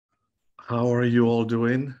How are you all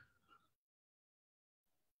doing?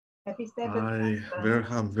 Happy Sabbath.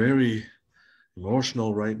 I'm very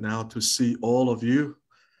emotional right now to see all of you,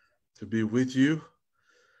 to be with you.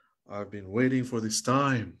 I've been waiting for this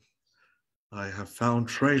time. I have found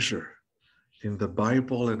treasure in the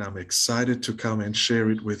Bible and I'm excited to come and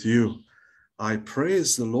share it with you. I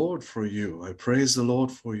praise the Lord for you. I praise the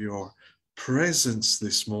Lord for your presence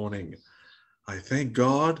this morning. I thank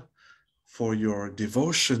God for your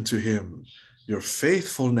devotion to Him, your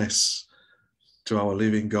faithfulness to our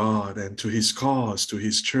living God and to His cause, to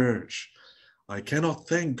His church. I cannot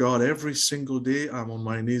thank God every single day. I'm on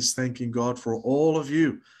my knees thanking God for all of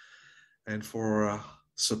you and for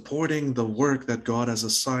supporting the work that God has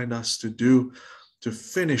assigned us to do to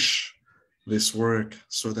finish this work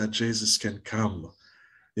so that Jesus can come.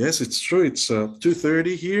 Yes, it's true. It's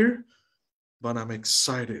 2:30 here, but I'm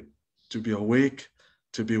excited to be awake,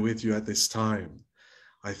 to be with you at this time.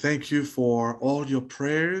 I thank you for all your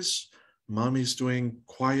prayers. Mommy's doing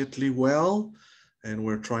quietly well, and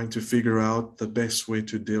we're trying to figure out the best way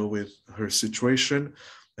to deal with her situation.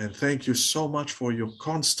 And thank you so much for your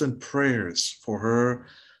constant prayers for her,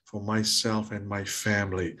 for myself, and my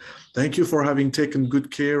family. Thank you for having taken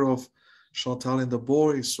good care of Chantal and the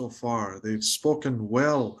boys so far. They've spoken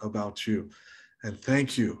well about you. And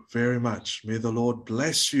thank you very much. May the Lord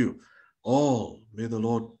bless you all. May the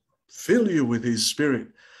Lord fill you with His Spirit.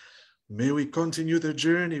 May we continue the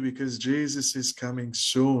journey because Jesus is coming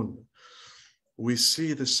soon. We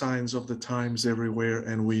see the signs of the times everywhere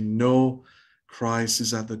and we know Christ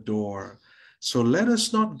is at the door. So let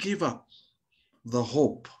us not give up the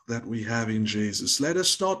hope that we have in Jesus. Let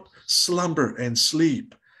us not slumber and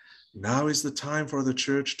sleep. Now is the time for the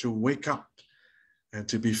church to wake up and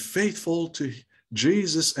to be faithful to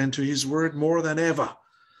Jesus and to His word more than ever,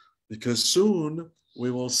 because soon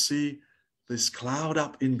we will see this cloud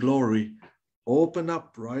up in glory open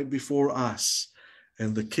up right before us,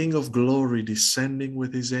 and the King of glory descending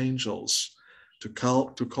with His angels to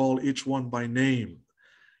call each one by name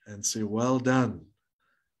and say, well done,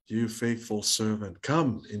 you faithful servant.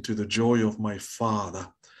 Come into the joy of my Father,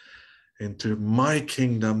 into my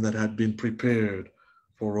kingdom that had been prepared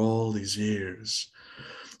for all these years.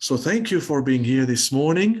 So thank you for being here this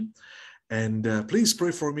morning. And please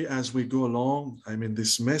pray for me as we go along. I mean,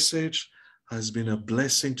 this message has been a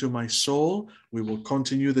blessing to my soul. We will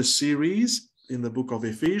continue the series in the book of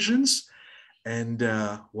Ephesians. And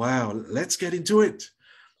wow, let's get into it.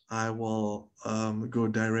 I will go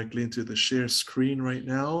directly into the share screen right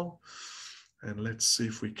now. And let's see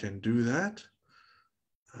if we can do that.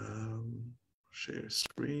 Share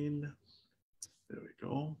screen. There we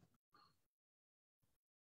go.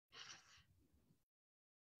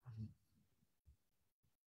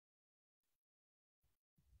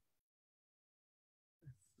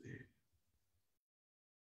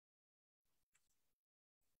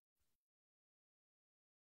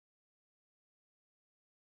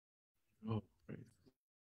 Oh, great.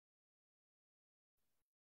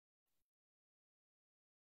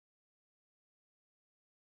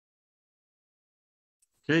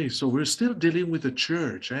 Okay, so we're still dealing with the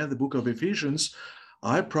church and the book of Ephesians.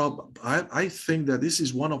 I think that this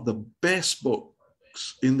is one of the best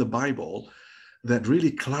books in the Bible that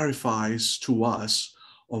really clarifies to us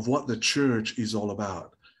of what the church is all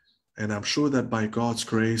about. And I'm sure that by God's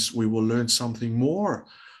grace, we will learn something more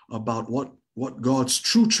about what God's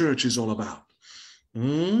true church is all about.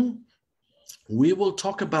 We will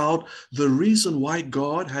talk about the reason why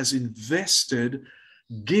God has invested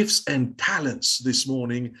gifts and talents this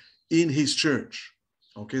morning in His church.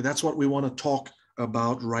 Okay, that's what we want to talk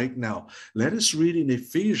about right now. Let us read in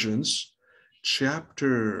Ephesians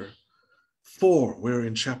chapter 4. We're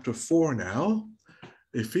in chapter 4 now.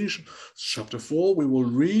 Ephesians chapter 4, we will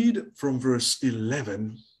read from verse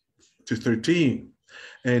 11 to 13.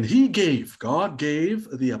 And God gave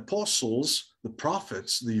the apostles, the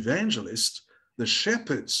prophets, the evangelists, the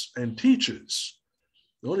shepherds and teachers.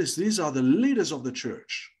 Notice these are the leaders of the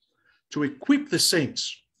church, to equip the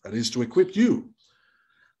saints, that is to equip you,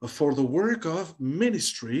 for the work of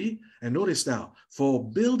ministry. And notice now,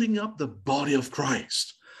 for building up the body of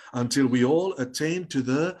Christ, until we all attain to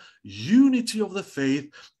the unity of the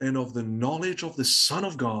faith and of the knowledge of the Son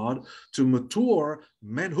of God, to mature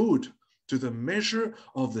manhood, to the measure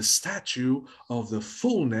of the stature of the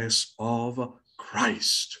fullness of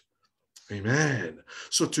Christ. Amen.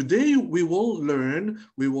 So today we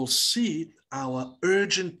will see our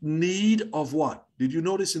urgent need of what? Did you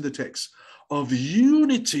notice in the text? Of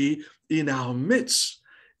unity in our midst,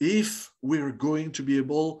 if we're going to be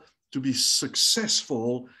able to be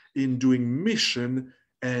successful in doing mission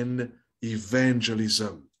and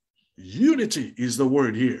evangelism. Unity is the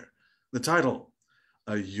word here. The title,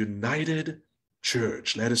 A United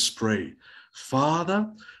Church. Let us pray.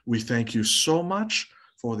 Father, we thank you so much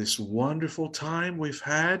for this wonderful time we've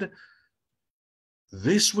had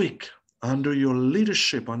this week under your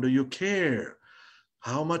leadership, under your care.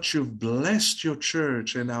 How much you've blessed your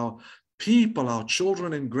church and our people, our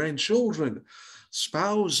children and grandchildren,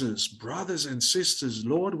 spouses, brothers and sisters.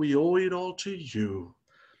 Lord, we owe it all to you.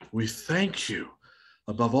 We thank you.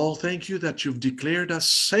 Above all, thank you that you've declared us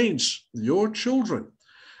saints, your children,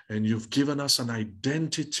 and you've given us an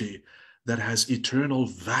identity that has eternal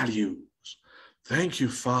values. Thank you,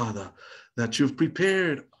 Father, that you've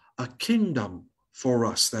prepared a kingdom for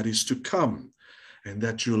us that is to come, and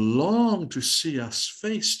that you long to see us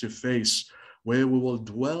face to face, where we will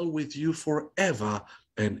dwell with you forever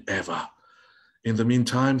and ever. In the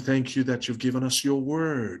meantime, thank you that you've given us your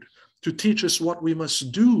word to teach us what we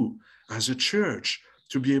must do as a church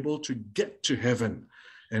to be able to get to heaven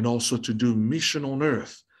and also to do mission on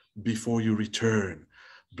earth before you return.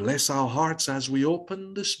 Bless our hearts as we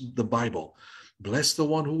open the Bible. Bless the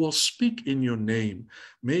one who will speak in your name.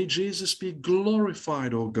 May Jesus be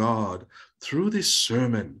glorified, O God, through this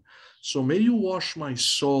sermon. So may you wash my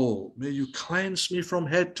soul. May you cleanse me from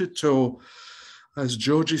head to toe. As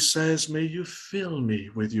Joji says, may you fill me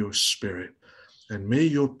with your spirit. And may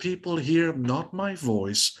your people hear not my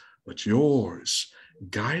voice, but yours.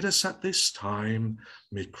 Guide us at this time.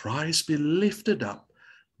 May Christ be lifted up.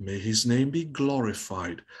 May his name be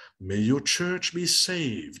glorified. May your church be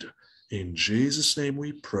saved. In Jesus' name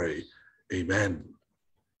we pray. Amen.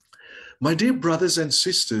 My dear brothers and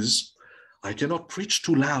sisters, I cannot preach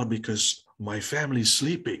too loud because my family is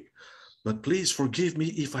sleeping, but please forgive me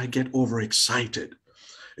if I get overexcited.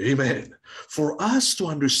 Amen. For us to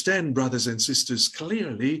understand, brothers and sisters,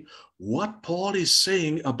 clearly what Paul is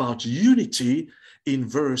saying about unity in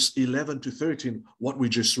verse 11 to 13, what we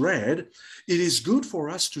just read, it is good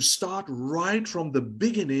for us to start right from the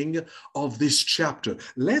beginning of this chapter.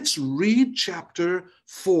 Let's read chapter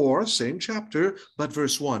 4, same chapter, but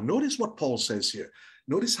verse 1. Notice what Paul says here.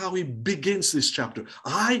 Notice how he begins this chapter.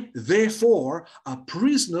 I, therefore, a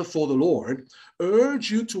prisoner for the Lord,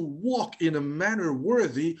 urge you to walk in a manner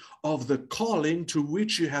worthy of the calling to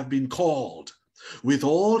which you have been called, with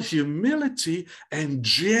all humility and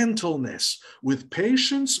gentleness, with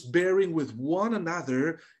patience, bearing with one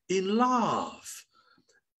another in love.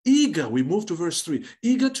 Eager, we move to verse 3,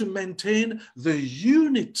 eager to maintain the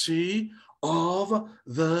unity of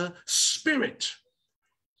the Spirit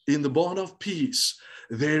in the bond of peace.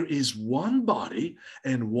 There is one body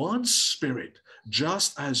and one Spirit,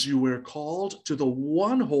 just as you were called to the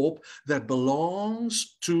one hope that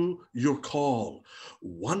belongs to your call.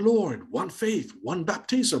 One Lord, one faith, one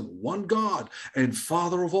baptism, one God and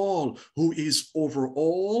Father of all, who is over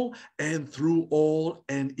all and through all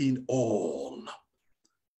and in all.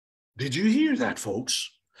 Did you hear that,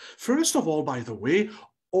 folks? First of all, by the way,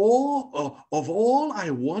 all I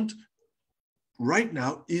want right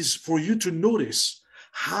now is for you to notice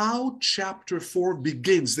how chapter 4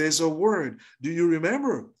 begins. There's a word. Do you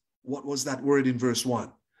remember what was that word in verse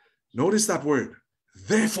 1? Notice that word,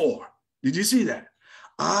 therefore. Did you see that?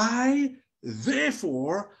 I,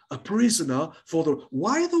 therefore, a prisoner for the...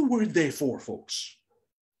 Why the word therefore, folks?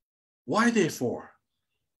 Why therefore?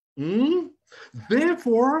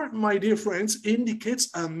 Therefore, my dear friends, indicates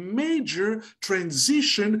a major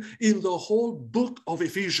transition in the whole book of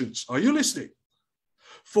Ephesians. Are you listening?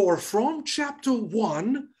 For from chapter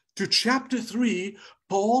 1 to chapter 3,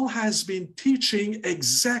 Paul has been teaching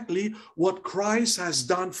exactly what Christ has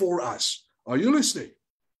done for us. Are you listening?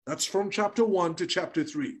 That's from chapter 1 to chapter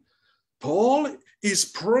 3. Paul is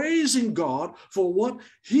praising God for what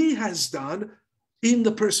he has done in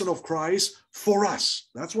the person of Christ for us.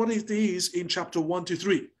 That's what it is in chapter 1 to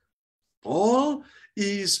 3. Paul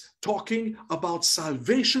is talking about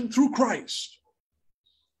salvation through Christ.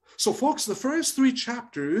 So, folks, the first 3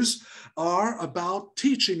 chapters are about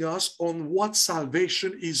teaching us on what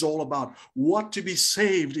salvation is all about, what to be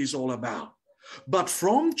saved is all about. But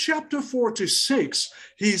from chapter 4 to 6,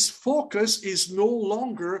 his focus is no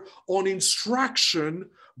longer on instruction,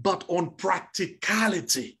 but on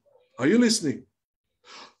practicality. Are you listening?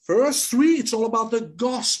 Verse 3, it's all about the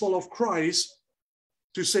gospel of Christ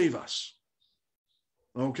to save us.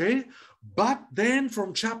 Okay? But then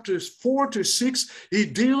from chapters 4 to 6, he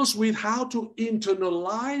deals with how to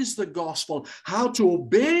internalize the gospel, how to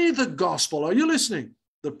obey the gospel. Are you listening?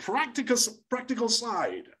 The practical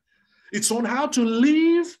side. It's on how to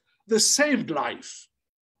live the saved life.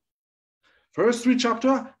 First 3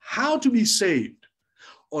 chapters, how to be saved.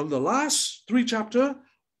 On the last 3 chapters,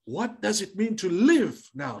 What does it mean to live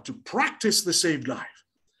now, to practice the saved life?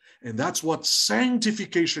 And that's what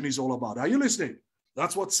sanctification is all about. Are you listening?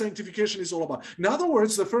 That's what sanctification is all about. In other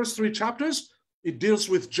words, the first 3 chapters, it deals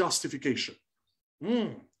with justification.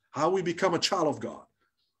 How we become a child of God.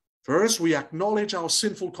 First, we acknowledge our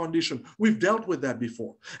sinful condition. We've dealt with that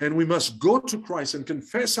before. And we must go to Christ and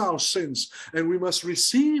confess our sins. And we must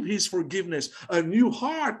receive his forgiveness. A new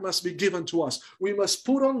heart must be given to us. We must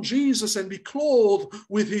put on Jesus and be clothed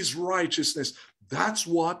with his righteousness. That's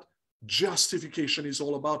what justification is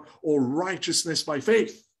all about, or righteousness by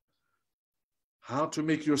faith. How to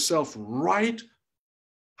make yourself right.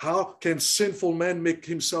 How can sinful man make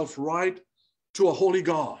himself right to a holy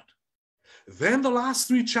God? Then the last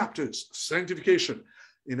 3 chapters, sanctification.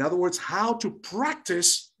 In other words, how to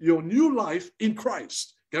practice your new life in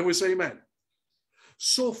Christ. Can we say amen?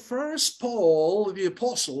 So first Paul, the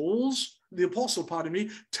apostle,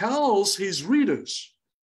 tells his readers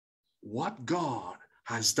what God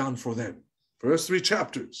has done for them. First 3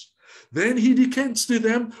 chapters. Then he decants to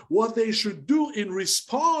them what they should do in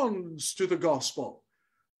response to the gospel.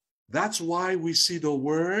 That's why we see the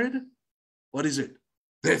word, what is it?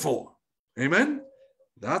 Therefore. Amen?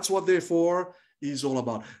 That's what therefore is all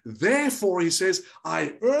about. Therefore, he says,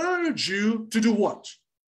 I urge you to do what?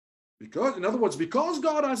 Because, in other words, because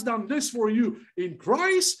God has done this for you in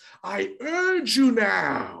Christ, I urge you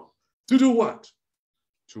now to do what?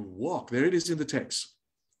 To walk, there it is in the text,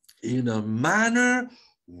 in a manner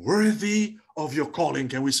worthy of your calling.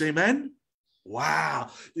 Can we say amen?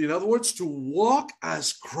 Wow. In other words, to walk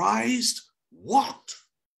as Christ walked.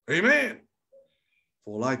 Amen.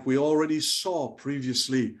 For like we already saw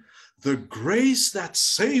previously, the grace that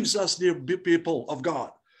saves us, dear people of God,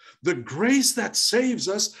 the grace that saves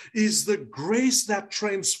us is the grace that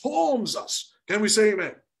transforms us. Can we say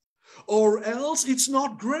amen? Or else it's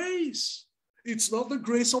not grace. It's not the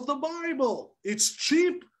grace of the Bible. It's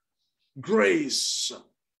cheap grace.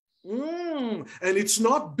 And it's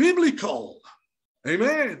not biblical.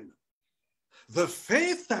 Amen. The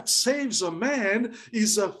faith that saves a man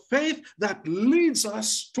is a faith that leads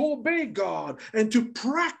us to obey God and to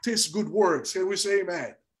practice good works. Can we say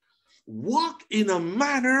amen? Walk in a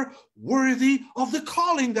manner worthy of the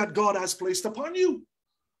calling that God has placed upon you.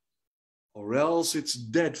 Or else it's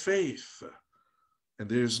dead faith. And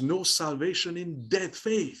there's no salvation in dead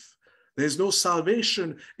faith. There's no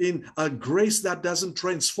salvation in a grace that doesn't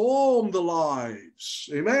transform the lives.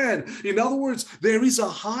 Amen. In other words, there is a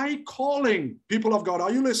high calling. People of God,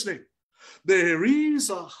 are you listening? There is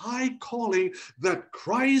a high calling that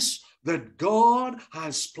Christ, that God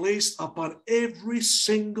has placed upon every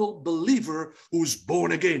single believer who's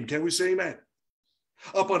born again. Can we say amen?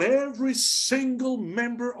 Upon every single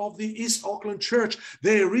member of the East Auckland Church,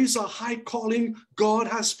 there is a high calling God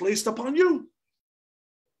has placed upon you.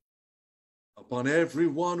 Upon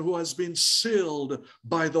everyone who has been sealed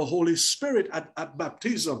by the Holy Spirit at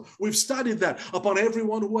baptism. We've studied that. Upon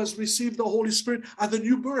everyone who has received the Holy Spirit at the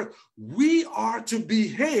new birth. We are to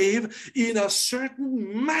behave in a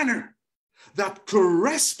certain manner that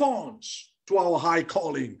corresponds to our high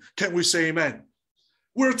calling. Can we say amen?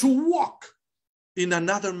 We're to walk in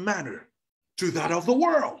another manner to that of the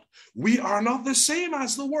world. We are not the same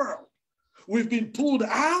as the world. We've been pulled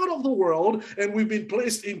out of the world and we've been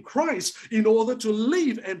placed in Christ in order to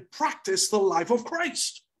live and practice the life of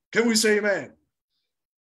Christ. Can we say amen?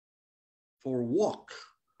 For walk,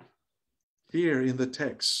 here in the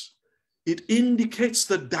text, it indicates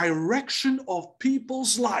the direction of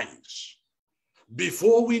people's lives.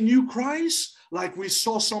 Before we knew Christ, like we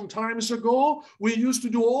saw some times ago, we used to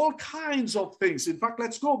do all kinds of things. In fact,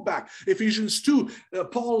 let's go back. Ephesians 2,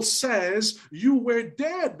 Paul says, you were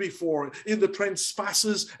dead before in the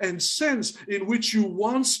trespasses and sins in which you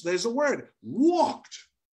once, there's a word, walked,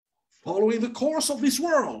 following the course of this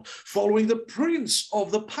world, following the prince of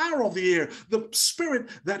the power of the air, the spirit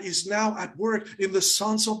that is now at work in the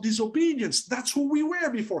sons of disobedience. That's who we were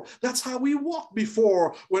before. That's how we walked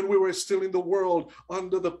before when we were still in the world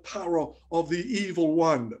under the power of the evil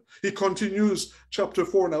one. He continues chapter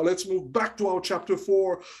 4. Now let's move back to our chapter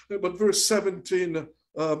 4, but verse 17.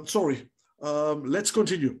 Let's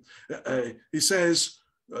continue. He says,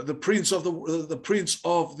 the prince of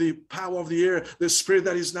the power of the air, the spirit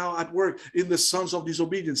that is now at work in the sons of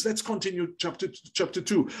disobedience. Let's continue chapter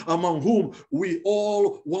 2, among whom we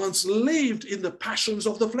all once lived in the passions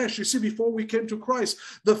of the flesh. You see, before we came to Christ,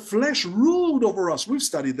 the flesh ruled over us. We've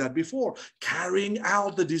studied that before, carrying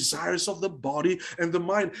out the desires of the body and the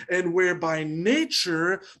mind, and were by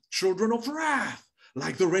nature children of wrath,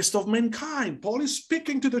 like the rest of mankind. Paul is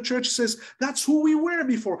speaking to the church, says, that's who we were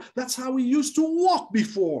before. That's how we used to walk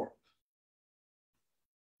before.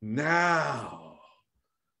 Now,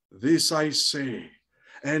 this I say,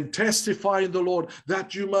 and testify in the Lord,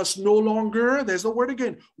 that you must no longer, there's the word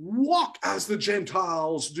again, walk as the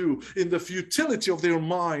Gentiles do in the futility of their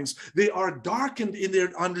minds. They are darkened in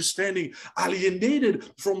their understanding,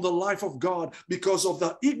 alienated from the life of God because of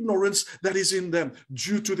the ignorance that is in them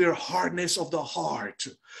due to their hardness of the heart.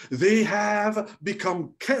 They have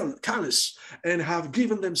become callous and have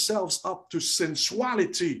given themselves up to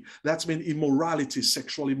sensuality. That's mean immorality,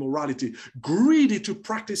 sexual immorality, greedy to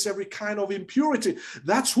practice every kind of impurity.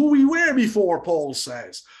 That's who we were before, Paul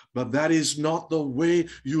says. But that is not the way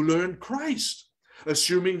you learn Christ.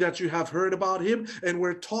 Assuming that you have heard about him and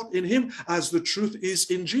were taught in him as the truth is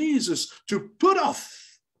in Jesus, to put off.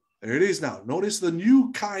 There it is now. Notice the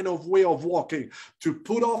new kind of way of walking. To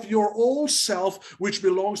put off your old self, which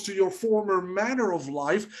belongs to your former manner of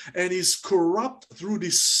life and is corrupt through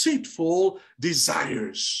deceitful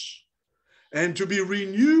desires. And to be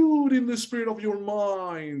renewed in the spirit of your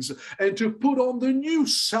minds, and to put on the new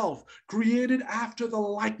self, created after the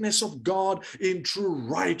likeness of God in true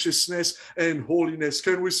righteousness and holiness.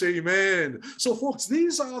 Can we say amen? So folks,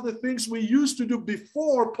 these are the things we used to do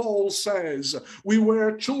before. Paul says we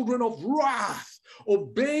were children of wrath,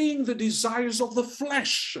 obeying the desires of the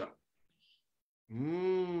flesh.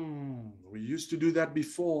 We used to do that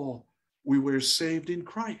before we were saved in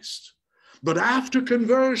Christ. But after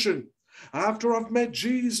conversion, after I've met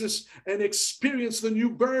Jesus and experienced the new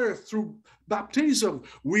birth through baptism,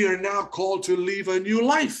 we are now called to live a new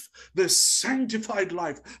life, the sanctified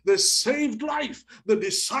life, the saved life, the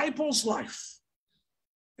disciples' life.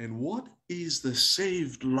 And what is the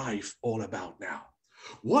saved life all about now?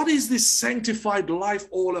 What is this sanctified life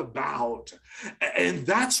all about? And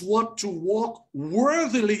that's what to walk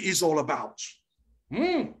worthily is all about.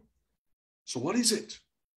 So what is it?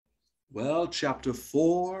 Well, chapter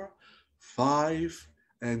 4, 5,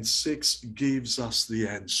 and 6 gives us the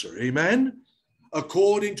answer. Amen?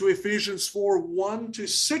 According to Ephesians 4, 1 to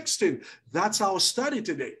 16. That's our study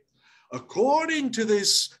today. According to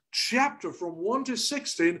this chapter from 1 to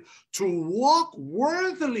 16, to walk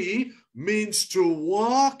worthily means to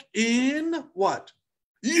walk in what?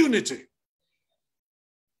 Unity.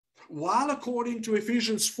 While according to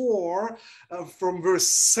Ephesians 4, from verse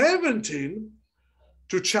 17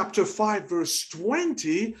 to chapter 5, verse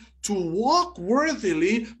 20, to walk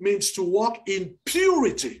worthily means to walk in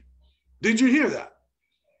purity. Did you hear that?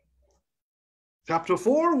 Chapter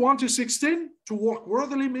 4, 1 to 16, to walk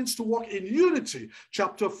worthily means to walk in unity.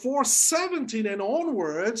 Chapter 4, 17 and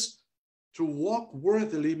onwards, to walk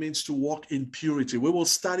worthily means to walk in purity. We will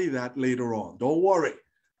study that later on. Don't worry.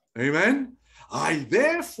 Amen? I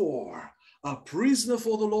therefore, a prisoner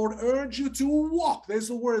for the Lord, urge you to walk, there's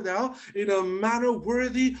the word now, in a manner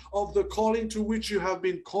worthy of the calling to which you have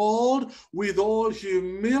been called, with all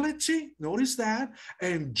humility, notice that,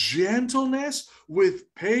 and gentleness,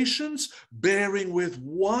 with patience, bearing with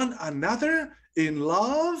one another in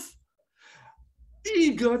love,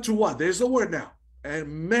 eager to what? There's the word now.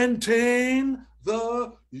 And maintain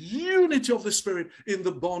the unity of the Spirit in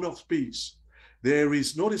the bond of peace. There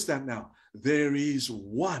is, notice that now, there is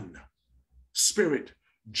one Spirit,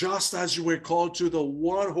 just as you were called to the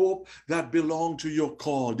one hope that belonged to your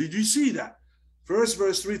call. Did you see that? First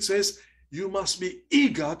verse 3 says, you must be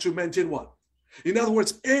eager to maintain what? In other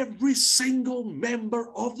words, every single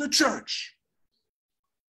member of the church,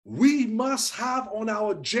 we must have on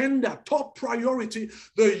our agenda, top priority,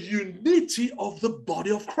 the unity of the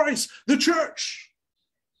body of Christ, the church.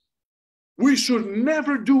 We should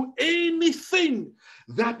never do anything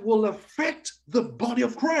that will affect the body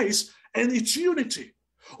of Christ and its unity,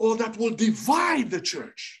 or that will divide the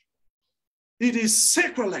church. It is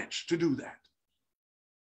sacrilege to do that.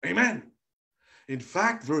 Amen. In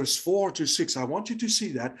fact, verse 4 to 6, I want you to see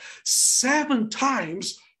that 7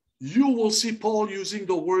 times you will see Paul using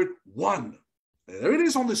the word one. There it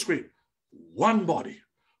is on the screen. One body,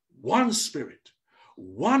 one Spirit,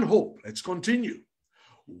 one hope. Let's continue.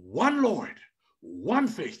 One Lord, one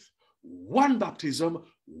faith, one baptism,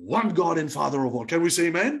 one God and Father of all. Can we say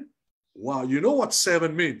amen? Wow, you know what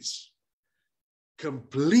 7 means?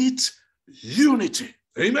 Complete unity.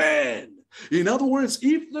 Amen. In other words,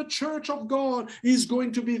 if the church of God is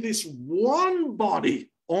going to be this one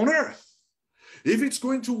body on earth, if it's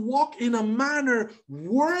going to walk in a manner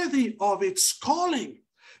worthy of its calling,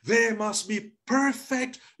 there must be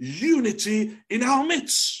perfect unity in our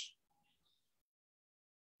midst.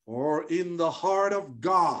 For in the heart of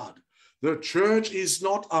God, the church is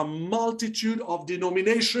not a multitude of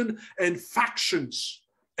denomination and factions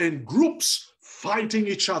and groups fighting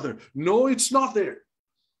each other. No, it's not there.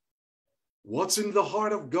 What's in the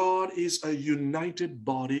heart of God is a united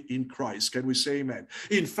body in Christ. Can we say amen?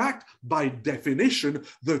 In fact, by definition,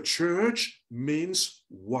 the church means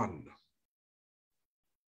one.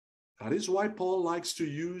 That is why Paul likes to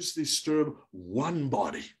use this term, one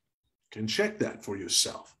body. You can check that for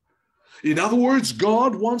yourself. In other words,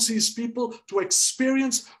 God wants his people to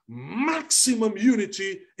experience maximum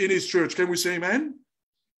unity in his church. Can we say amen?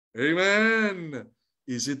 Amen.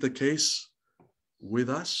 Is it the case with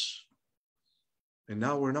us? And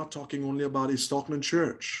now we're not talking only about East Stockman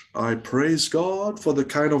Church. I praise God for the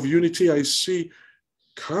kind of unity I see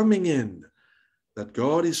coming in, that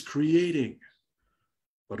God is creating.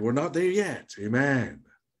 But we're not there yet. Amen.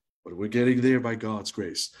 But we're getting there by God's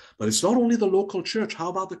grace. But it's not only the local church. How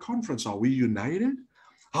about the conference? Are we united?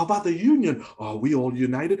 How about the union? Are we all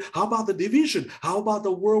united? How about the division? How about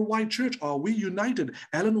the worldwide church? Are we united?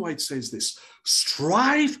 Ellen White says this: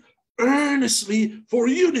 strive earnestly for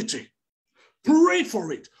unity. Pray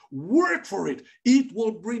for it. Work for it. It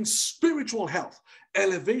will bring spiritual health,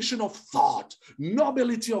 elevation of thought,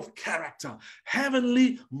 nobility of character,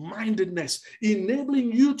 heavenly mindedness,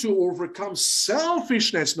 enabling you to overcome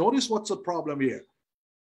selfishness. Notice what's the problem here.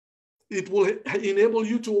 It will enable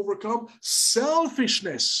you to overcome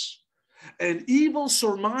selfishness and evil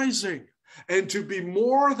surmising, and to be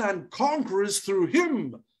more than conquerors through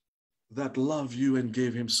him that loved you and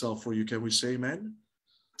gave himself for you. Can we say amen?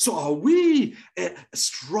 So are we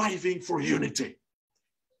striving for unity?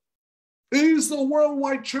 Is the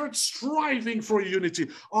worldwide church striving for unity?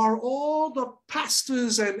 Are all the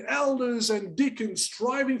pastors and elders and deacons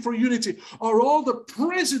striving for unity? Are all the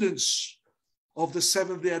presidents of the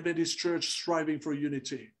Seventh-day Adventist Church striving for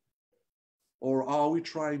unity? Or are we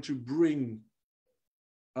trying to bring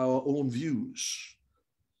our own views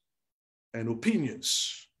and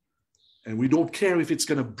opinions, and we don't care if it's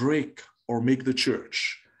going to break or make the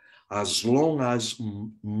church, as long as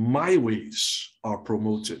my ways are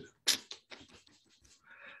promoted?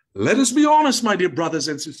 Let us be honest, my dear brothers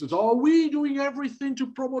and sisters. Are we doing everything to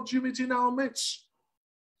promote unity in our midst?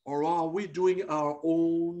 Or are we doing our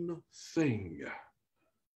own thing?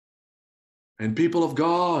 And people of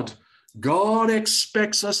God, God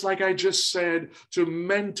expects us, like I just said, to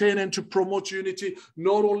maintain and to promote unity,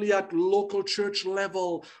 not only at local church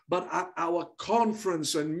level, but at our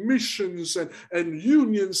conference and missions and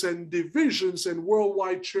unions and divisions and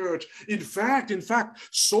worldwide church. In fact,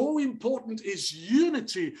 so important is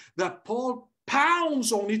unity that Paul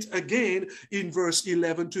pounds on it again in verse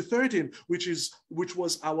 11 to 13, which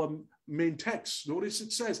was our main text. Notice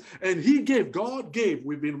it says, and God gave.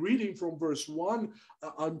 We've been reading from verse 1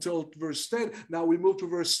 until verse 10. Now we move to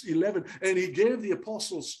verse 11. And he gave the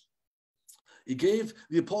apostles,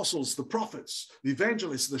 the prophets, the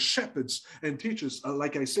evangelists, the shepherds, and teachers.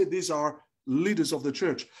 Like I said, these are leaders of the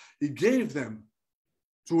church. He gave them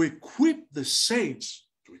to equip the saints,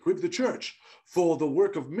 to equip the church for the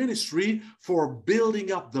work of ministry, for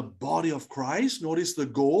building up the body of Christ. Notice the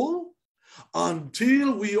goal.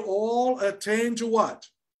 Until we all attain to what?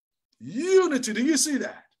 Unity. Do you see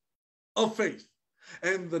that? Of faith.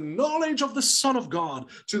 And the knowledge of the Son of God,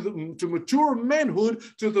 to mature manhood,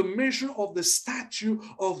 to the measure of the stature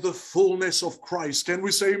of the fullness of Christ. Can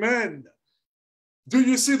we say amen? Do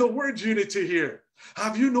you see the word unity here?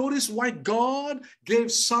 Have you noticed why God gave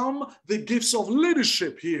some the gifts of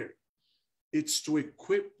leadership here? It's to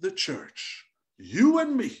equip the church, you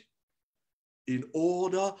and me, in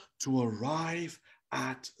order to arrive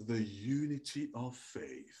at the unity of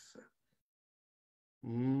faith.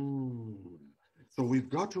 So we've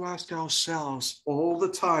got to ask ourselves all the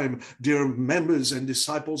time, dear members and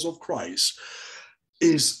disciples of Christ,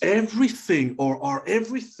 is everything, or are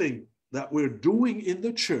everything that we're doing in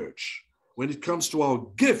the church, when it comes to our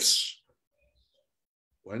gifts,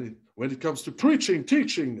 when it comes to preaching,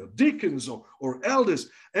 teaching, deacons or elders,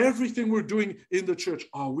 everything we're doing in the church,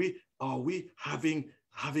 are we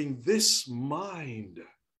having this mind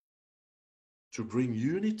to bring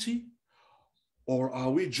unity? Or are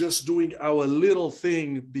we just doing our little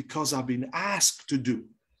thing because I've been asked to do,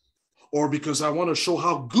 or because I want to show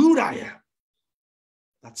how good I am?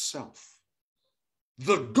 That's self.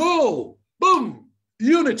 The goal, boom,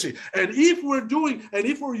 unity. And if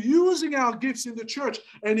we're using our gifts in the church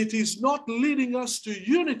and it is not leading us to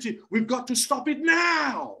unity, we've got to stop it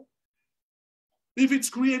now. If it's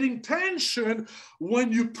creating tension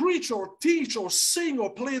when you preach or teach or sing or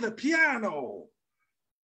play the piano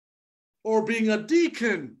or being a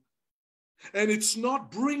deacon, and it's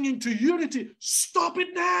not bringing to unity, stop it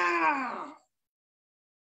now.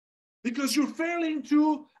 Because you're failing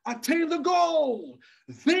to attain the goal.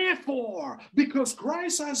 Therefore, because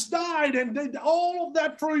Christ has died and did all of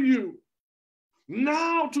that for you,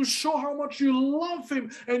 Now, to show how much you love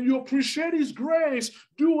him and you appreciate his grace,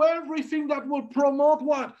 do everything that will promote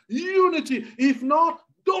what? Unity. If not,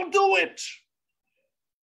 don't do it.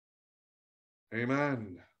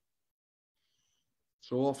 Amen.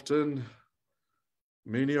 So often,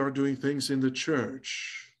 many are doing things in the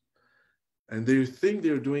church and they think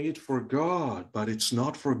they're doing it for God, but it's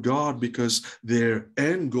not for God because their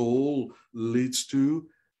end goal leads to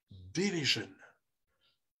division.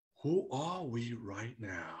 Who are we right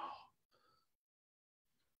now?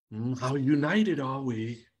 How united are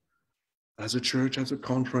we as a church, as a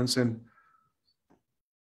conference, and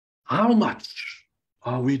how much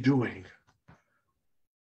are we doing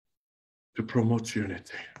to promote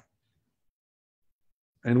unity?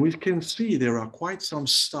 And we can see there are quite some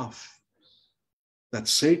stuff that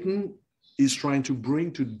Satan is trying to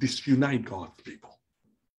bring to disunite God's people.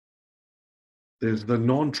 There's the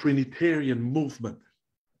non-Trinitarian movement,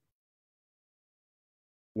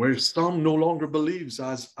 where some no longer believes,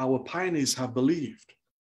 as our pioneers have believed,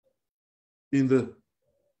 in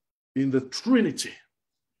the Trinity,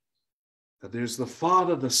 that there's the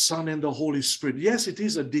Father, the Son, and the Holy Spirit. Yes, it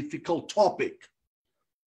is a difficult topic.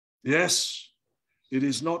 Yes, it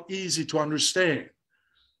is not easy to understand,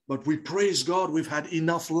 but we praise God we've had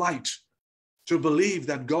enough light to believe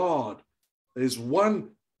that God is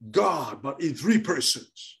one God, but in three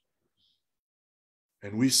persons.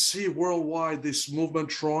 And we see worldwide this movement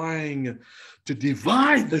trying to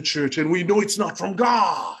divide the church, and we know it's not from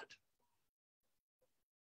God.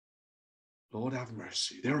 Lord have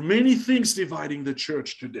mercy. There are many things dividing the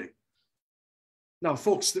church today. Now,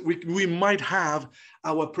 folks, we might have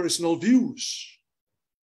our personal views,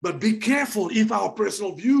 but be careful. If our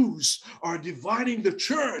personal views are dividing the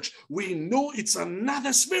church, we know it's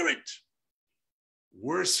another spirit.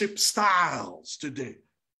 Worship styles today,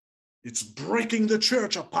 it's breaking the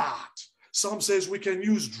church apart. Some says we can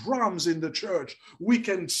use drums in the church. We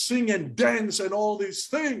can sing and dance and all these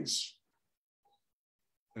things.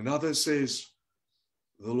 And others says,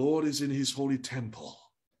 the Lord is in his holy temple.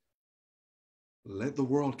 Let the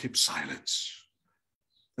world keep silence.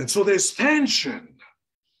 And so there's tension.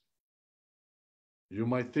 You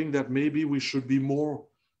might think that maybe we should be more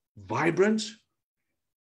vibrant.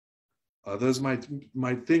 Others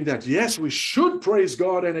might think that, yes, we should praise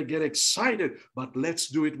God and get excited, but let's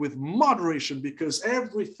do it with moderation, because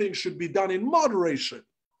everything should be done in moderation.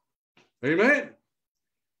 Amen.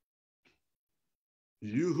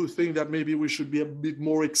 You who think that maybe we should be a bit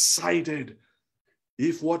more excited,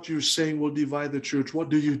 if what you're saying will divide the church, what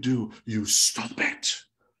do? You stop it.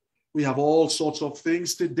 We have all sorts of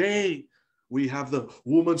things today. We have the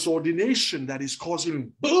woman's ordination that is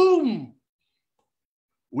causing boom.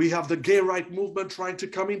 We have the gay right movement trying to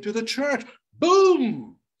come into the church.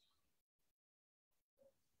 Boom!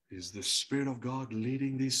 Is the Spirit of God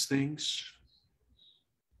leading these things?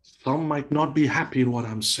 Some might not be happy in what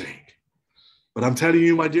I'm saying. But I'm telling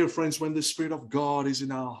you, my dear friends, when the Spirit of God is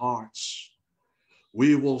in our hearts,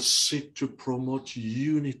 we will seek to promote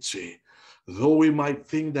unity, though we might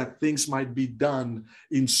think that things might be done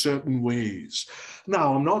in certain ways.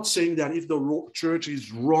 Now, I'm not saying that if the church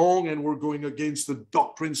is wrong and we're going against the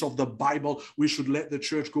doctrines of the Bible, we should let the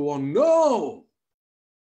church go on. No!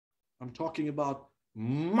 I'm talking about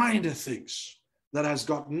minor things that has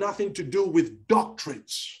got nothing to do with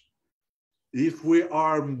doctrines. If we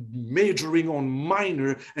are majoring on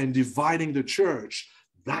minor and dividing the church,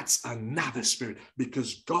 that's another spirit,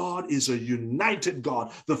 because God is a united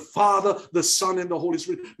God. The Father, the Son, and the Holy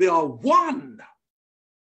Spirit, they are one.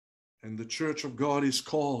 And the church of God is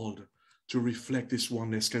called to reflect this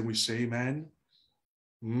oneness. Can we say amen?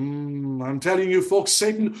 I'm telling you, folks,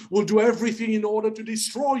 Satan will do everything in order to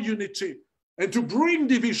destroy unity and to bring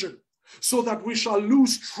division so that we shall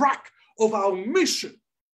lose track of our mission.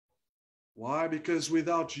 Why? Because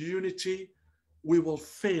without unity, we will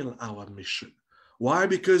fail our mission. Why?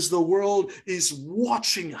 Because the world is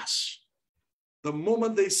watching us. The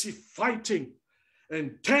moment they see fighting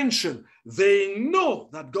and tension, they know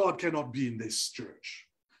that God cannot be in this church.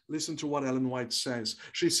 Listen to what Ellen White says.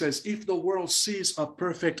 She says, if the world sees a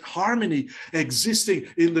perfect harmony existing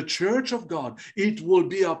in the church of God, it will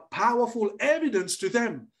be a powerful evidence to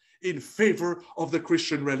them in favor of the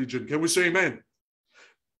Christian religion. Can we say amen?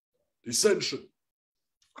 Dissension,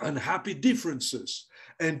 unhappy differences,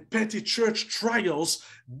 and petty church trials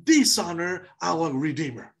dishonor our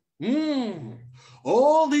Redeemer.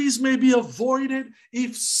 All these may be avoided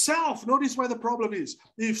if self, notice where the problem is,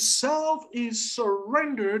 if self is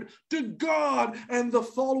surrendered to God and the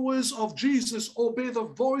followers of Jesus obey the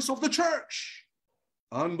voice of the church.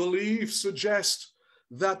 Unbelief suggests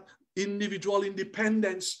that individual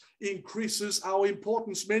independence increases our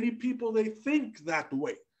importance. Many people, they think that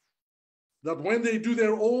way. That when they do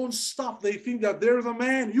their own stuff, they think that they're the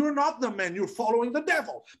man. You're not the man. You're following the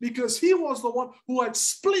devil, because he was the one who had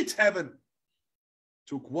split heaven,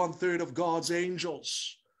 took 1/3 of God's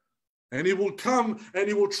angels. And he will come and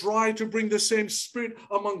he will try to bring the same spirit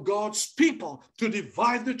among God's people to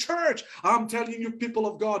divide the church. I'm telling you, people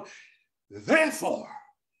of God, therefore,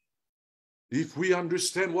 if we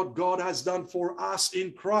understand what God has done for us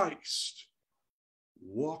in Christ,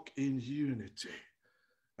 walk in unity.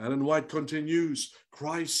 Ellen White continues,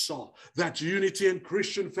 Christ saw that unity and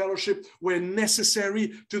Christian fellowship were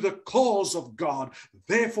necessary to the cause of God.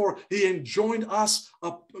 Therefore, he enjoined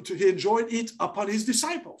it upon his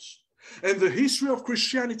disciples. And the history of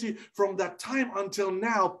Christianity from that time until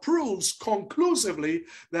now proves conclusively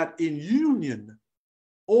that in union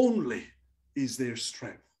only is there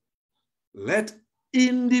strength. Let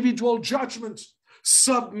individual judgment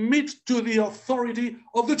submit to the authority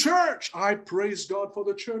of the church. I praise God for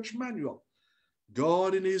the church manual.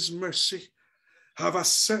 God in his mercy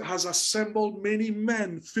has assembled many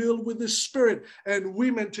men filled with the Spirit and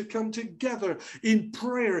women to come together in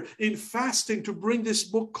prayer, in fasting, to bring this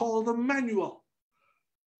book called the Manual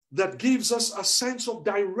that gives us a sense of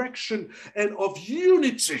direction and of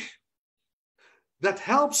unity that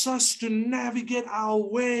helps us to navigate our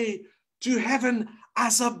way to heaven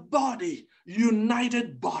as a body,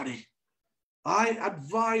 united body. I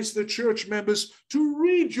advise the church members to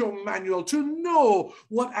read your manual, to know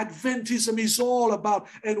what Adventism is all about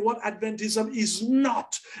and what Adventism is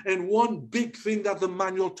not. And one big thing that the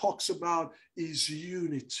manual talks about is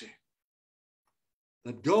unity.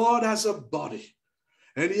 That God has a body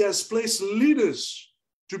and he has placed leaders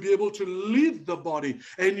to be able to lead the body.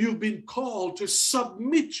 And you've been called to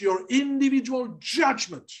submit your individual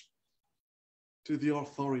judgment to the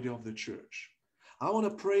authority of the church. I want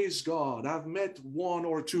to praise God. I've met 1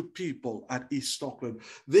 or 2 people at East Auckland.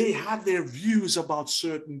 They had their views about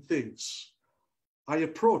certain things. I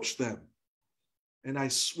approached them and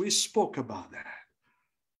we spoke about that.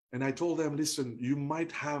 And I told them, listen, you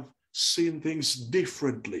might have seen things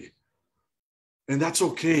differently. And that's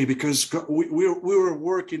okay, because we're a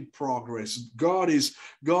work in progress. God is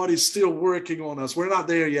still working on us. We're not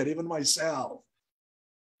there yet, even myself.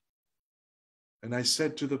 And I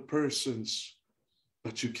said to the persons,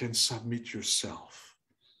 but you can submit yourself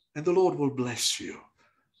and the Lord will bless you.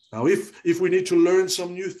 Now, if we need to learn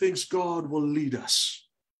some new things, God will lead us.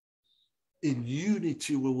 In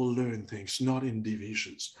unity, we will learn things, not in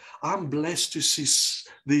divisions. I'm blessed to see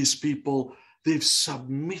these people. They've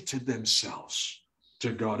submitted themselves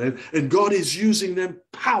to God, and God is using them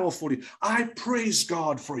powerfully. I praise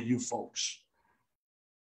God for you folks.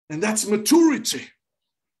 And that's maturity.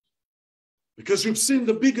 Because you've seen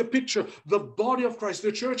the bigger picture, the body of Christ.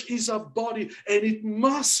 The church is a body and it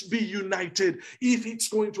must be united if it's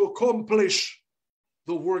going to accomplish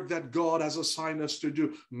the work that God has assigned us to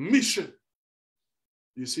do. Mission.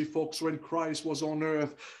 You see, folks, when Christ was on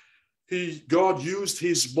earth, God used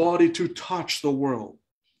his body to touch the world.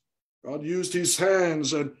 God used his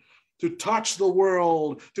hands and to touch the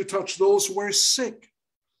world, to touch those who were sick,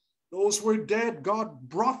 those who were dead. God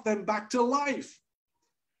brought them back to life.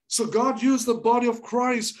 So God used the body of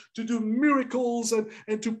Christ to do miracles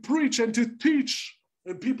and to preach and to teach,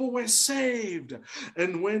 and people were saved.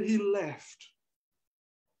 And when he left,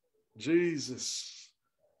 Jesus,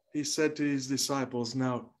 he said to his disciples,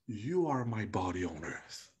 now you are my body on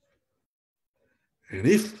earth. And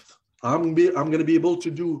if I'm going to be able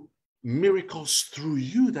to do miracles through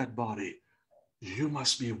you, that body, you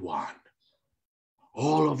must be one.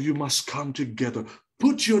 All of you must come together.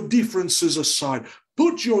 Put your differences aside.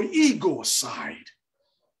 Put your ego aside.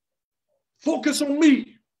 Focus on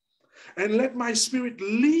me and let my Spirit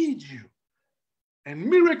lead you. And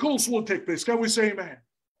miracles will take place. Can we say amen?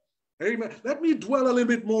 Amen. Let me dwell a little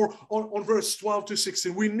bit more on verse 12 to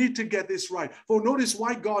 16. We need to get this right. For notice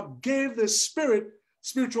why God gave the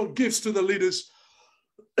spiritual gifts to the leaders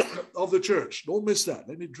of the church. Don't miss that.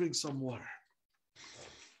 Let me drink some water.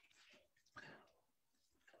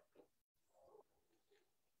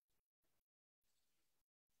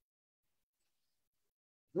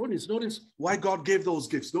 Notice why God gave those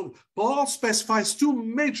gifts. Paul specifies 2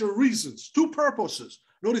 major reasons, 2 purposes.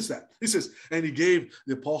 Notice that. He says, and he gave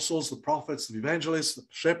the apostles, the prophets, the evangelists, the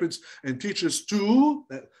shepherds, and teachers to,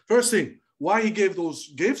 first thing, why he gave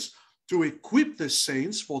those gifts? To equip the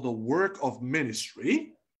saints for the work of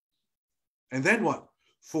ministry. And then what?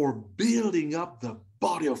 For building up the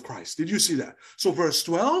body of Christ. Did you see that? So verse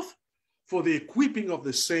 12, for the equipping of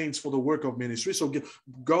the saints for the work of ministry. So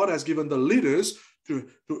God has given the leaders to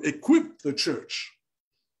equip the church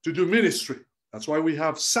to do ministry. That's why we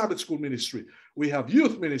have Sabbath school ministry. We have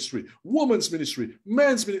youth ministry, women's ministry,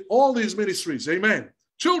 men's ministry, all these ministries. Amen.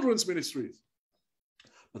 Children's ministries.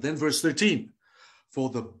 But then verse 13, for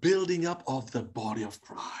the building up of the body of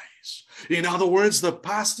Christ. In other words, the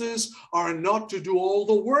pastors are not to do all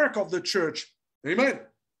the work of the church. Amen.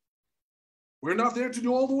 We're not there to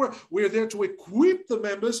do all the work. We're there to equip the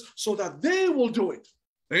members so that they will do it.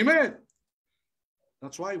 Amen.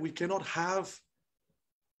 That's why we cannot have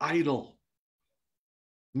idle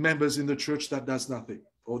members in the church that does nothing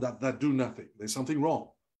or that do nothing. There's something wrong.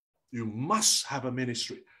 You must have a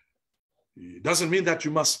ministry. It doesn't mean that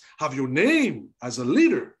you must have your name as a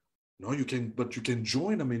leader. No, you can, but you can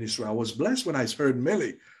join a ministry. I was blessed when I heard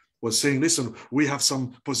Melly was saying, listen, we have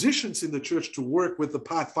some positions in the church to work with the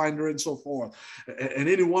Pathfinder and so forth. And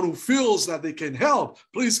anyone who feels that they can help,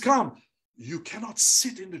 please come. You cannot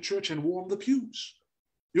sit in the church and warm the pews.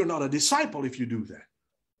 You're not a disciple if you do that.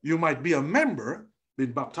 You might be a member,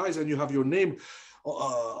 been baptized, and you have your name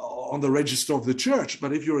on the register of the church.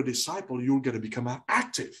 But if you're a disciple, you're going to become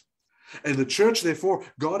active. And the church, therefore,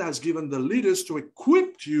 God has given the leaders to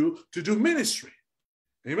equip you to do ministry.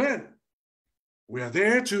 Amen. We are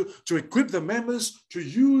there to equip the members to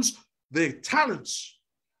use their talents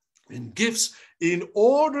and gifts in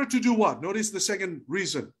order to do what? Notice the second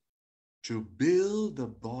reason. To build the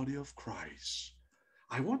body of Christ.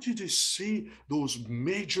 I want you to see those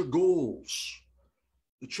major goals.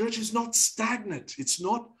 The church is not stagnant. It's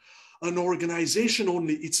not an organization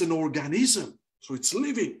only. It's an organism. So it's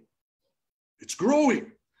living. It's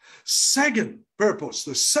growing. Second purpose.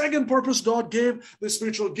 The second purpose God gave the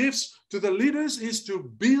spiritual gifts to the leaders is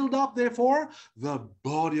to build up, therefore, the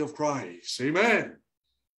body of Christ. Amen.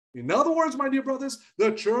 In other words, my dear brothers,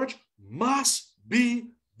 the church must be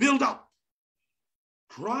built up.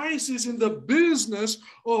 Christ is in the business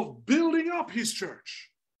of building up his church.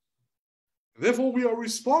 Therefore, we are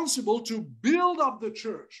responsible to build up the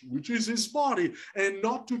church, which is his body, and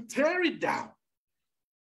not to tear it down.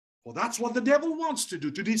 Well, that's what the devil wants to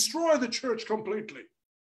do, to destroy the church completely.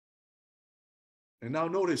 And now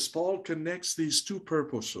notice, Paul connects these two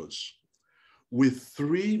purposes with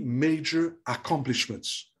three major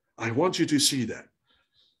accomplishments. I want you to see that.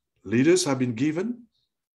 Leaders have been given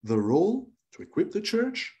the role to equip the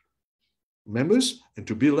church, members, and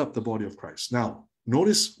to build up the body of Christ. Now,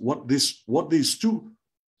 notice what these two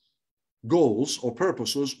goals or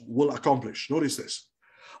purposes will accomplish. Notice this.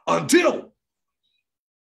 Until.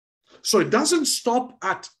 So it doesn't stop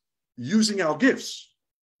at using our gifts.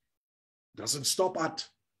 It doesn't stop at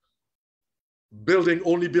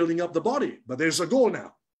only building up the body. But there's a goal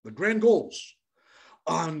now, the grand goals.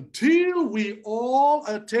 Until we all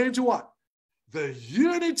attain to what? The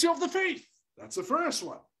unity of the faith. That's the first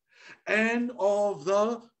one. And of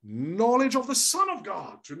the knowledge of the Son of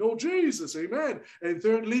God, to know Jesus. Amen. And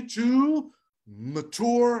thirdly, to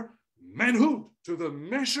mature manhood, to the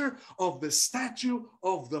measure of the stature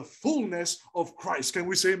of the fullness of Christ. Can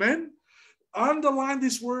we say amen? Underline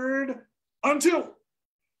this word, until.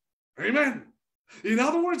 Amen. In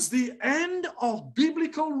other words, the end of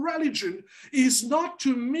biblical religion is not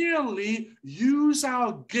to merely use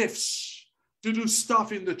our gifts to do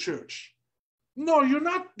stuff in the church. No, you're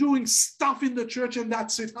not doing stuff in the church and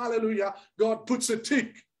that's it. Hallelujah. God puts a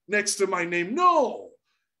tick next to my name. No.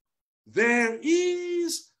 There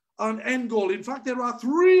is an end goal. In fact, there are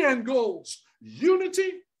three end goals.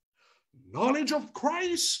 Unity, knowledge of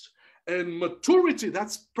Christ, and maturity.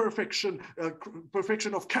 That's perfection,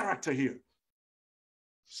 perfection of character here.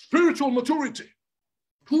 Spiritual maturity,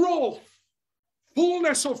 growth,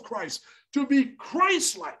 fullness of Christ, to be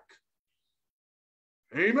Christ-like.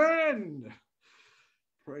 Amen.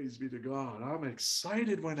 Praise be to God. I'm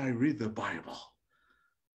excited when I read the Bible.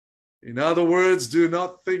 In other words, do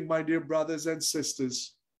not think, my dear brothers and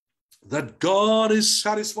sisters, that God is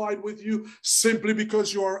satisfied with you simply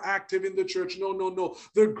because you are active in the church. No, no, no.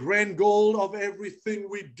 The grand goal of everything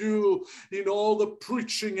we do, in all the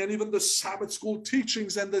preaching and even the Sabbath school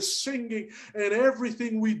teachings and the singing and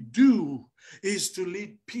everything we do, is to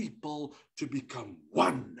lead people to become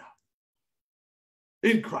one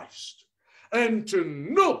in Christ and to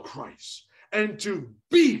know Christ and to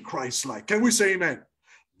be Christ-like. Can we say amen?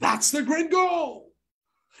 That's the grand goal.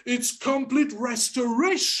 It's complete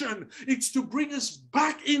restoration. It's to bring us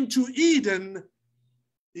back into Eden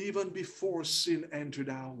even before sin entered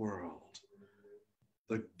our world.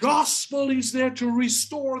 The gospel is there to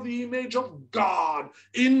restore the image of God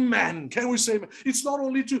in man. Can we say, it's not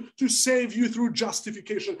only to save you through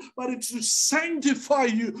justification, but it's to sanctify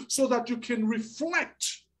you so that you can reflect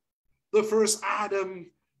the first Adam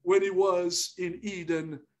when he was in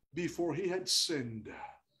Eden before he had sinned.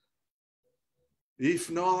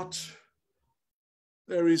 If not,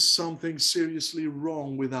 there is something seriously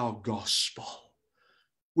wrong with our gospel.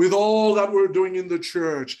 With all that we're doing in the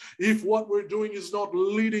church, if what we're doing is not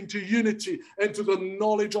leading to unity and to the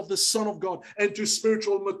knowledge of the Son of God and to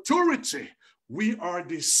spiritual maturity, we are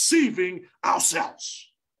deceiving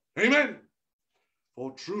ourselves. Amen.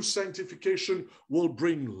 For true sanctification will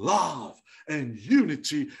bring love and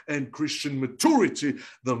unity and Christian maturity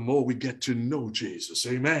the more we get to know Jesus.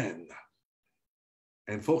 Amen.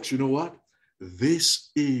 And folks, you know what? This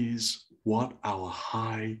is what our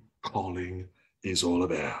high calling is all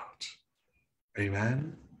about.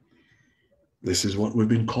 Amen. This is what we've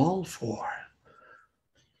been called for.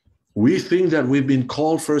 We think that we've been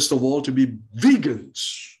called, first of all, to be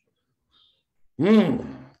vegans.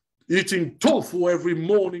 Eating tofu every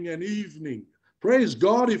morning and evening. Praise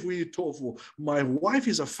God if we eat tofu. My wife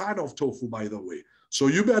is a fan of tofu, by the way. So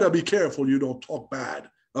you better be careful you don't talk bad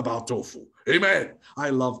about tofu. Amen. I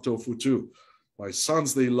love tofu too. My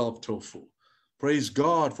sons, they love tofu. Praise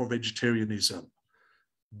God for vegetarianism.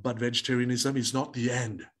 But vegetarianism is not the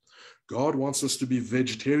end. God wants us to be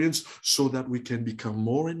vegetarians so that we can become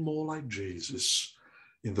more and more like Jesus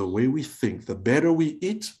in the way we think. The better we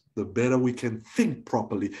eat, the better we can think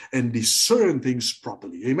properly and discern things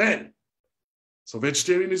properly. Amen. So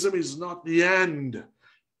vegetarianism is not the end.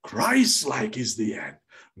 Christ-like is the end.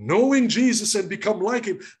 Knowing Jesus and become like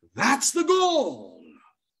him, that's the goal.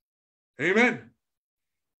 Amen.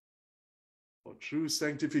 For true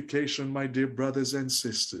sanctification, my dear brothers and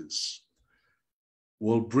sisters,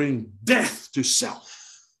 will bring death to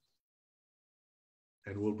self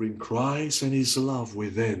and will bring Christ and his love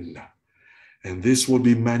within. And this will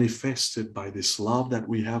be manifested by this love that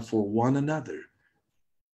we have for one another,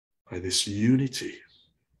 by this unity.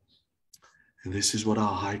 And this is what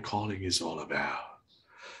our high calling is all about.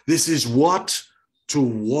 This is what to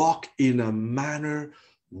walk in a manner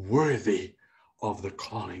worthy of the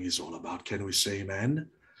calling is all about. Can we say amen?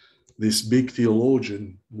 This big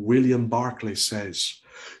theologian, William Barclay, says,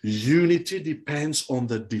 unity depends on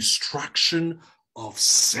the destruction of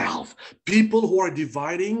self. People who are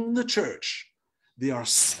dividing the church, they are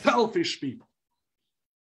selfish people.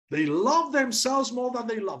 They love themselves more than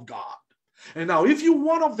they love God. And now, if you're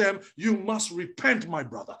one of them, you must repent, my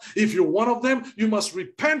brother. If you're one of them, you must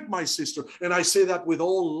repent, my sister. And I say that with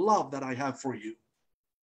all love that I have for you.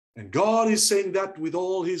 And God is saying that with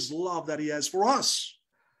all his love that he has for us.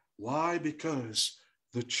 Why? Because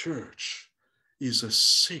the church is a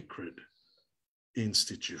sacred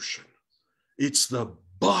institution. It's the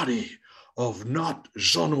body of not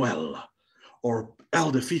Jean-Noel or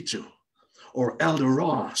Elder Fitu or Elder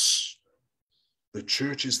Ross. The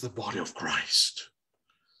church is the body of Christ.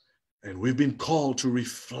 And we've been called to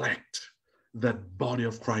reflect that body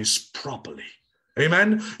of Christ properly.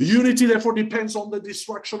 Amen. Unity, therefore, depends on the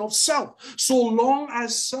destruction of self. So long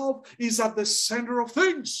as self is at the center of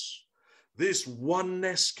things, this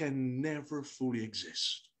oneness can never fully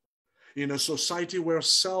exist. In a society where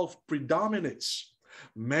self predominates,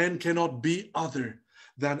 man cannot be other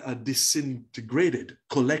than a disintegrated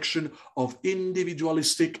collection of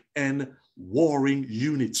individualistic and warring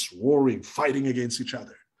units, fighting against each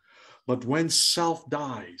other. But when self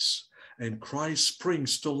dies and Christ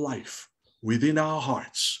springs to life within our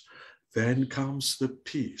hearts, then comes the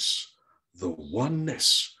peace, the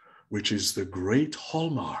oneness, which is the great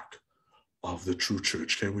hallmark of the true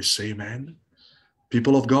church. Can we say amen?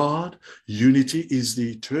 People of God, unity is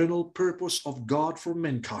the eternal purpose of God for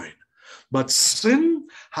mankind. But sin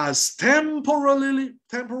has temporarily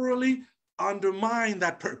undermined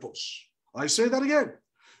that purpose. I say that again.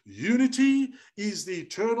 Unity is the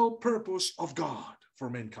eternal purpose of God for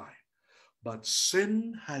mankind. But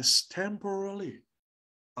sin has temporarily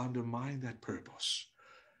undermined that purpose.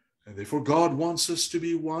 And therefore God wants us to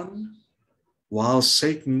be one, while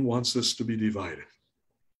Satan wants us to be divided.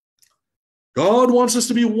 God wants us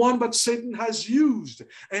to be one, but Satan has used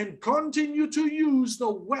and continue to use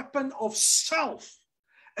the weapon of self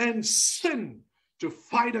and sin to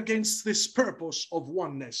fight against this purpose of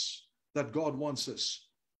oneness that God wants us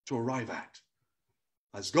to arrive at.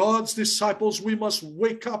 As God's disciples, we must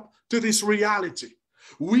wake up to this reality.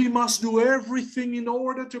 We must do everything in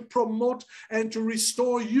order to promote and to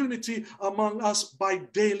restore unity among us by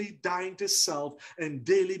daily dying to self and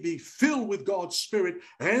daily being filled with God's Spirit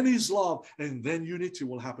and his love. And then unity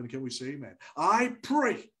will happen. Can we say amen? I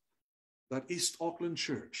pray that East Auckland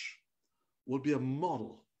Church will be a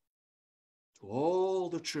model to all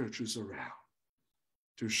the churches around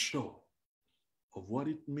to show of what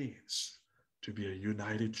it means to be a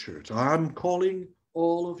united church. I'm calling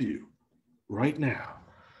all of you right now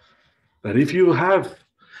that if you have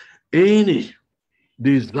any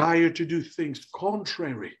desire to do things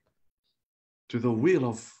contrary to the will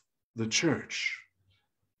of the church,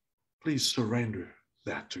 please surrender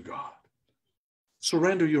that to God.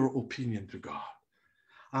 Surrender your opinion to God.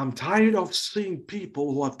 I'm tired of seeing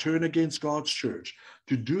people who have turned against God's church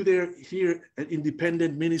to do their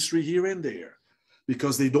independent ministry here and there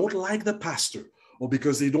because they don't like the pastor or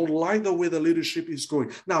because they don't like the way the leadership is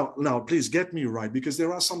going. Now, please get me right, because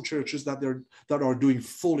there are some churches that are doing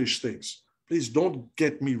foolish things. Please don't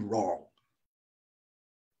get me wrong.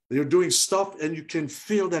 They're doing stuff and you can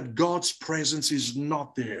feel that God's presence is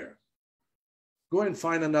not there. Go and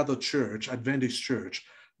find another church, Adventist church,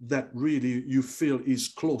 that really you feel is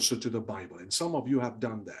closer to the Bible. And some of you have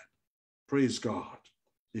done that. Praise God,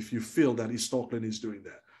 if you feel that East Auckland is doing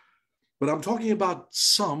that. But I'm talking about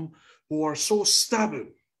some who are so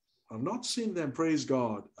stubborn. I've not seen them, praise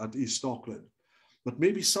God, at East Auckland. But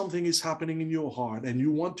maybe something is happening in your heart and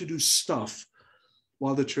you want to do stuff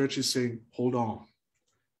while the church is saying, hold on.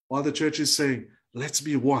 While the church is saying, let's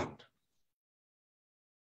be one.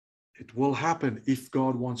 It will happen if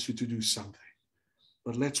God wants you to do something.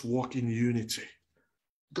 But let's walk in unity.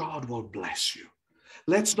 God will bless you.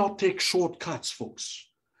 Let's not take shortcuts, folks.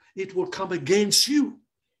 It will come against you.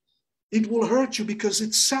 It will hurt you because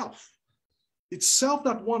it's self. It's self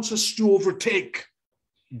that wants us to overtake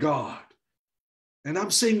God. And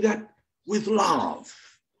I'm saying that with love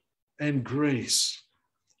and grace.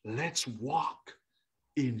 Let's walk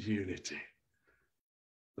in unity.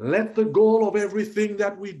 Let the goal of everything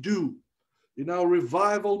that we do in our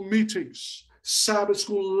revival meetings, Sabbath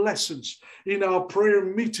school lessons, in our prayer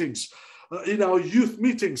meetings, in our youth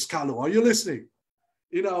meetings, Carlo, are you listening?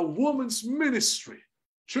 In our women's ministry,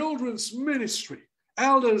 children's ministry,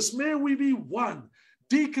 elders, may we be one.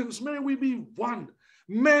 Deacons, may we be one.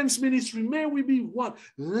 Men's ministry, may we be one.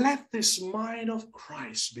 Let this mind of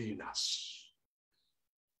Christ be in us.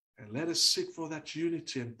 And let us seek for that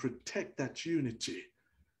unity and protect that unity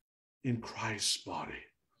in Christ's body.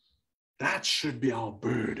 That should be our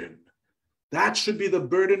burden. That should be the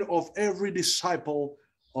burden of every disciple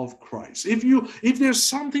of Christ. If there's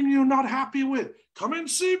something you're not happy with, come and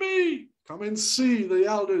see me. Come and see the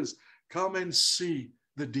elders. Come and see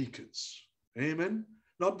the deacons. Amen.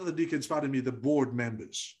 Not the deacons, pardon me, the board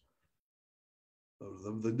members.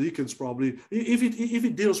 The deacons probably, if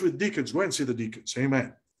it deals with deacons, go and see the deacons.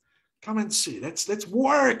 Amen. Come and see. Let's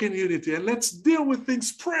work in unity and let's deal with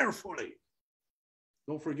things prayerfully.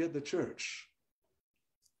 Don't forget the church.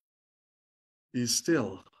 He's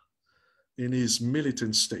still in his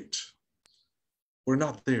militant state. We're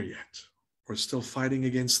not there yet. We're still fighting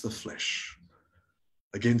against the flesh,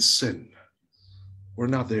 against sin. We're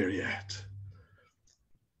not there yet.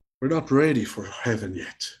 We're not ready for heaven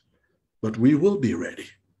yet, but we will be ready.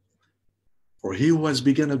 For he who has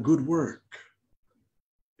begun a good work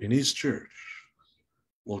in his church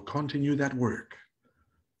will continue that work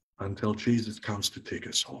until Jesus comes to take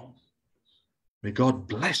us home. May God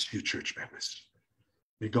bless you, church members.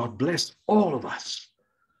 May God bless all of us,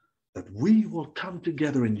 that we will come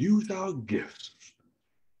together and use our gifts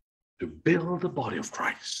to build the body of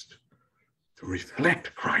Christ, to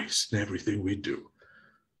reflect Christ in everything we do,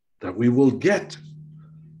 that we will get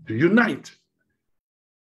to unite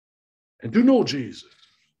and to know Jesus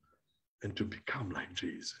and to become like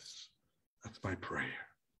Jesus. That's my prayer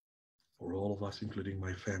for all of us, including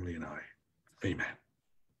my family and I. Amen.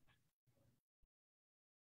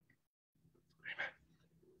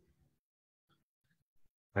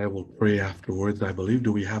 I will pray afterwards, I believe.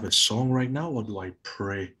 Do we have a song right now, or do I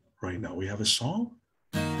pray right now? We have a song?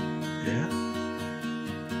 Yeah?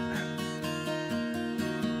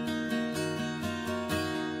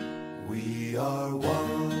 We are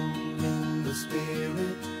one in the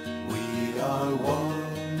Spirit. We are one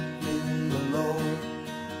in the Lord.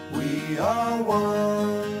 We are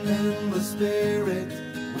one in the Spirit.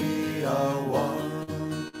 We are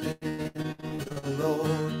one in the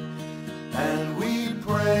Lord. And we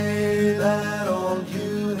pray that all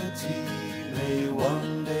unity may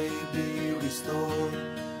one day be restored,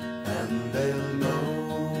 and they'll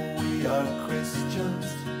know we are Christians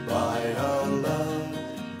by our love,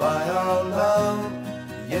 by our love.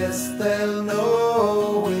 Yes, they'll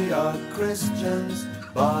know we are Christians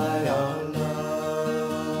by our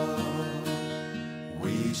love.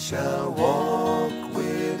 We shall walk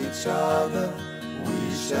with each other.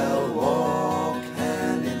 We shall walk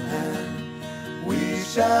hand in hand. We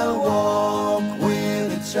shall walk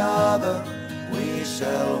with each other. We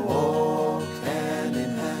shall walk hand in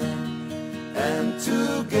hand. And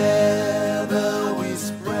together we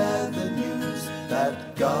spread the news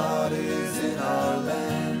that God is in our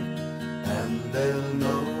land. And they'll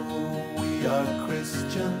know we are Christians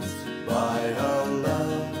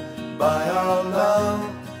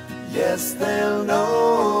Yes, they'll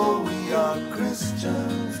know we are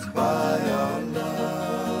Christians by our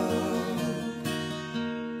love.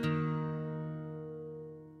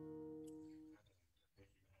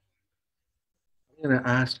 I'm going to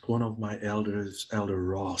ask one of my elders, Elder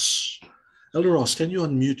Ross. Elder Ross, can you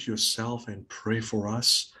unmute yourself and pray for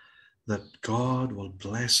us that God will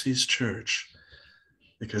bless his church?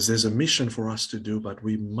 Because there's a mission for us to do, but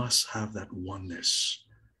we must have that oneness.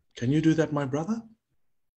 Can you do that, my brother?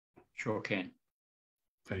 Sure can.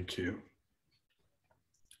 Thank you.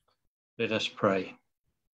 Let us pray.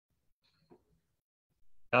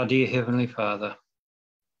 Our dear Heavenly Father,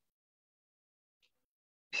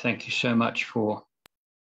 thank you so much for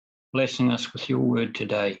blessing us with your word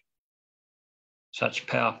today. Such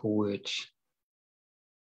powerful words,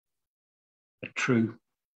 but true,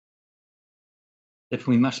 that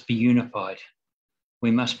we must be unified. We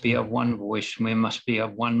must be of one voice, and we must be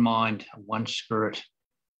of one mind, of one spirit,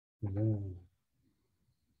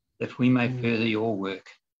 that we may further your work.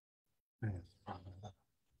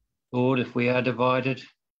 Lord, if we are divided,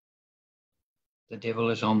 the devil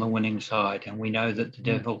is on the winning side, and we know that the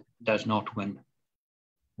devil does not win.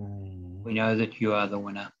 We know that you are the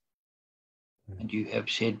winner, and you have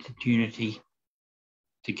said that unity,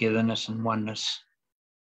 togetherness, and oneness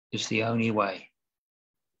is the only way.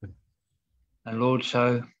 And Lord,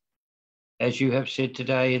 so as you have said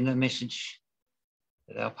today in the message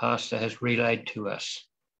that our pastor has relayed to us,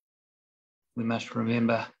 we must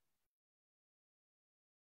remember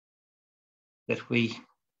that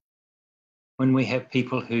when we have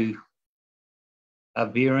people who are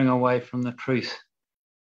veering away from the truth,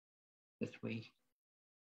 that we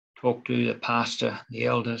talk to the pastor, the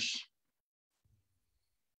elders,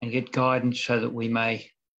 and get guidance so that we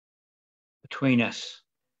may, between us,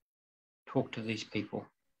 talk to these people.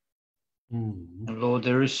 And Lord,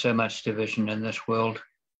 there is so much division in this world.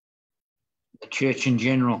 The church in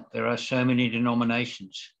general, there are so many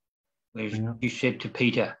denominations. Whereas you said to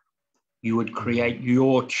Peter, you would create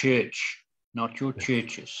your church, not your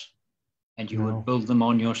churches, and you would build them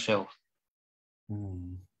on yourself. So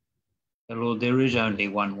Lord, there is only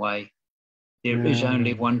one way. There is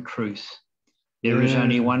only one truth. There is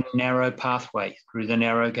only one narrow pathway through the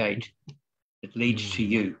narrow gate that leads to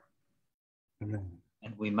you.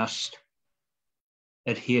 And we must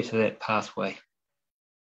adhere to that pathway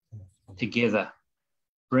together,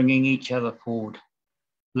 bringing each other forward,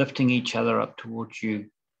 lifting each other up towards you,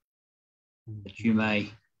 that you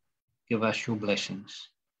may give us your blessings.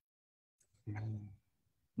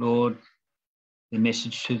 Lord, the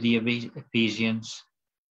message to the Ephesians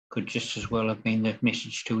could just as well have been the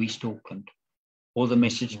message to East Auckland, or the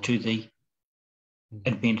message to the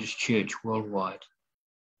Adventist Church worldwide,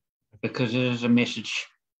 because it is a message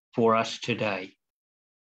for us today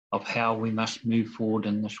of how we must move forward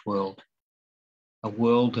in this world, a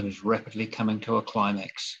world that is rapidly coming to a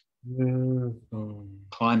climax.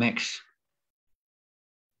 Climax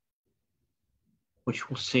which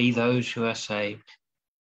will see those who are saved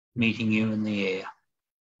meeting you in the air.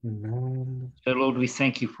 So Lord, we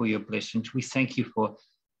thank you for your blessings. We thank you for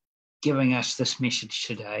giving us this message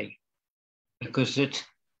today, because if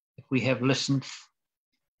we have listened,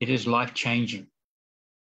 it is life-changing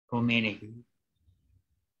for many.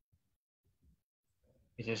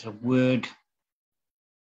 It is a word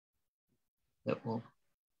that will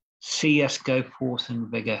see us go forth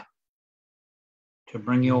in vigor to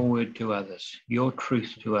bring your word to others, your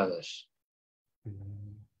truth to others,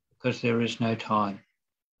 because there is no time.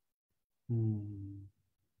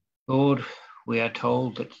 Lord, we are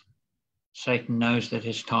told that Satan knows that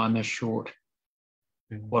his time is short.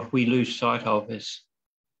 What we lose sight of is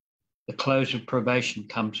the close of probation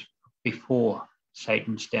comes before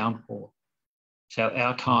Satan's downfall. So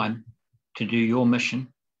our time to do your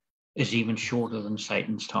mission is even shorter than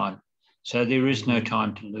Satan's time. So there is no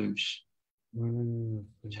time to lose.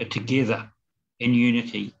 So together, in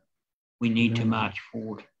unity, we need to march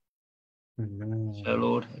forward. So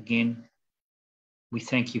Lord, again, we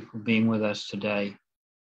thank you for being with us today.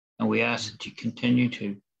 And we ask that you continue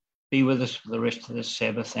to be with us for the rest of the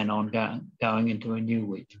Sabbath and on going into a new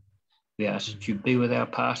week. We ask that you be with our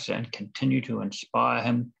pastor and continue to inspire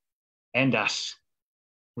him and us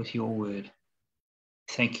with your word.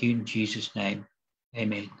 Thank you in Jesus' name.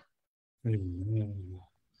 Amen. Amen.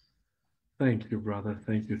 Thank you, brother.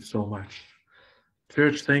 Thank you so much.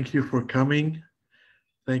 Church, thank you for coming.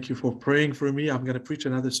 Thank you for praying for me. I'm going to preach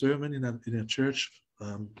another sermon in a church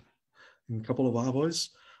in a couple of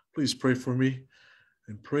hours. Please pray for me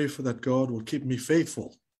and pray for that God will keep me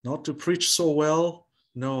faithful, not to preach so well,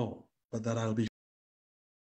 no, but that I'll be